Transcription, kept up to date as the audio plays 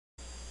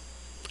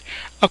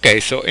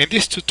Okay, so in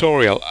this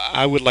tutorial,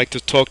 I would like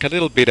to talk a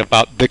little bit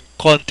about the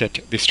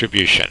content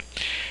distribution.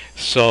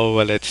 So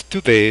let's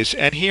do this,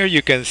 and here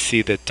you can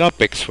see the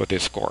topics for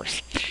this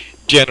course.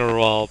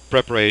 General,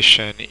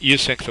 preparation,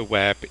 using the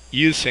web,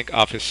 using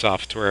Office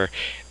software,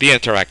 the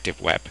interactive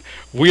web.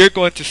 We are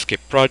going to skip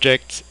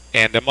projects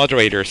and the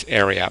moderators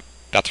area.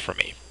 That's for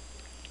me.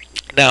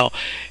 Now,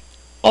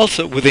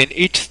 also within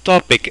each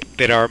topic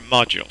there are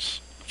modules.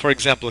 For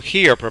example,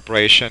 here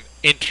preparation,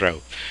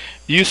 intro.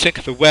 Using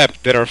the web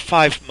there are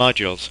 5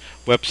 modules: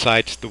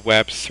 websites, the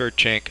web,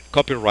 searching,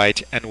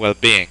 copyright, and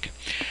well-being.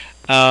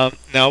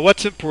 Now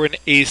what's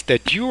important is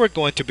that you are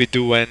going to be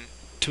doing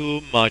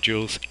 2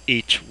 modules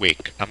each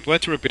week. I'm going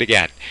to repeat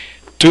again,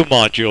 2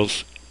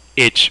 modules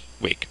each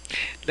week.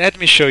 Let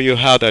me show you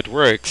how that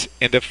works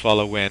in the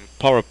following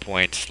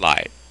PowerPoint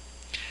slide.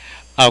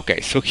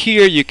 Okay, so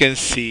here you can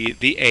see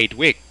the 8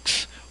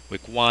 weeks.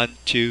 Week 1,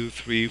 2,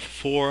 3,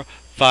 4,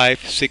 5,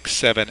 6,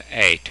 7,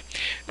 8.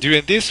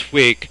 During this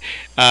week,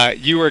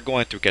 you are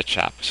going to catch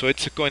up. So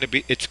it's going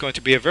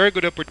to be a very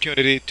good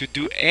opportunity to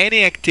do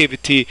any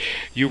activity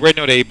you were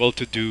not able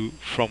to do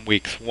from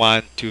weeks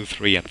 1, 2,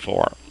 3, and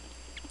 4.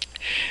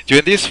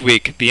 During this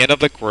week, at the end of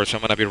the course, I'm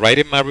going to be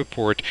writing my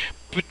report,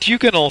 but you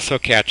can also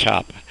catch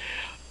up.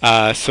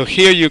 So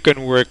here you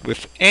can work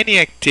with any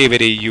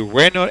activity you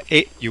were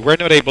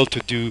not able to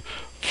do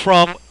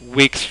from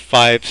weeks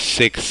 5,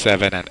 6,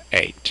 7, and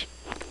 8.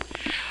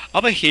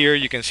 Over here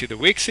you can see the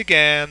weeks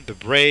again, the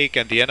break,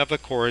 and the end of the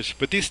course,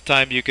 but this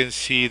time you can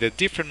see the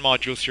different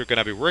modules you're going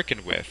to be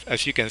working with.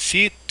 As you can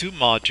see, 2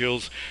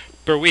 modules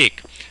per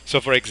week. So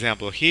for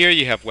example, here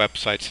you have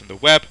websites in the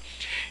web,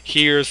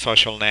 here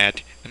social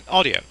net and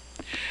audio.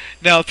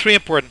 Now 3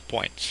 important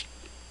points.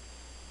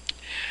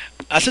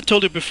 As I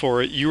told you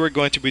before, you are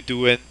going to be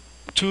doing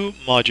 2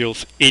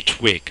 modules each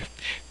week.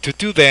 To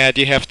do that,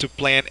 you have to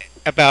plan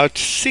about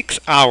 6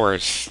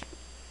 hours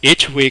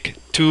each week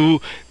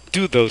to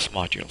do those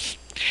modules.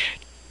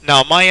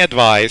 Now my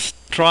advice,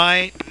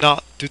 try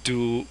not to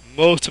do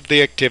most of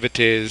the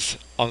activities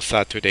on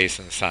Saturdays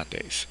and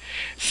Sundays,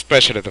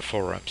 especially the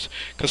forums,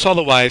 because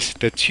otherwise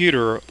the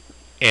tutor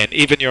and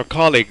even your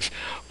colleagues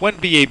won't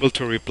be able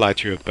to reply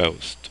to your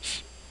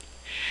posts.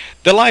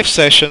 The live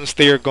sessions,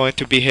 they are going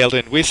to be held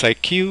in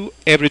WizIQ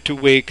every 2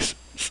 weeks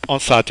on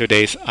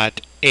Saturdays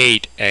at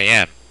 8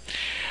 a.m.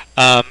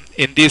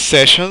 In these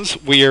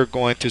sessions, we are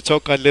going to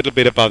talk a little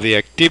bit about the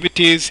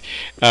activities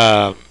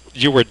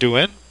you were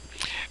doing,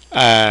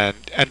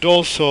 and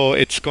also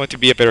it's going to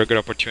be a very good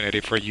opportunity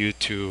for you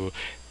to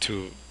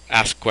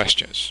ask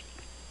questions.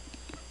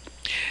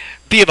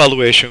 The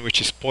evaluation, which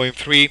is point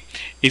 3,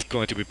 is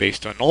going to be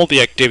based on all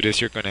the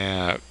activities you're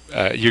gonna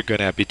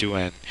be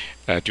doing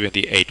during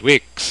the 8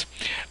 weeks.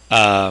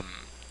 Now,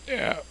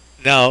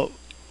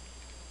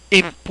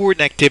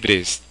 important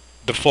activities,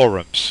 the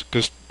forums,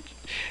 because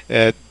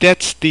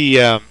that's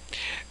the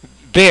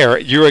there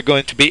you are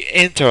going to be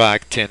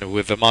interacting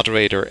with the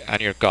moderator and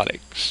your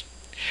colleagues.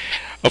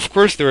 Of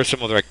course, there are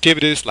some other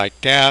activities like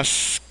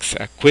tasks,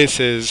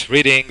 quizzes,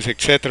 readings,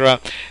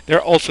 etc.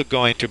 They're also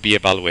going to be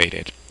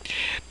evaluated.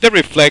 The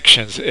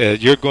reflections,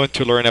 you're going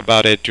to learn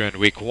about it during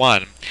week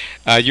 1.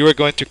 You are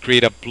going to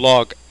create a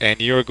blog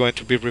and you're going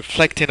to be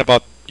reflecting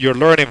about your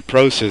learning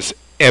process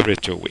every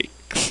 2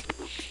 weeks.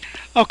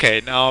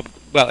 Okay, now,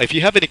 well, if you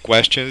have any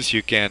questions,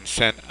 you can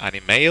send an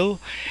email,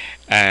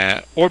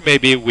 or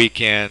maybe we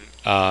can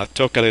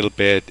talk a little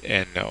bit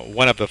in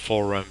one of the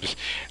forums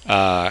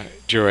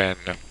during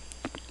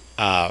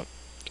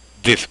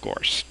this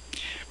course.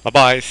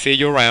 Bye-bye, see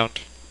you around.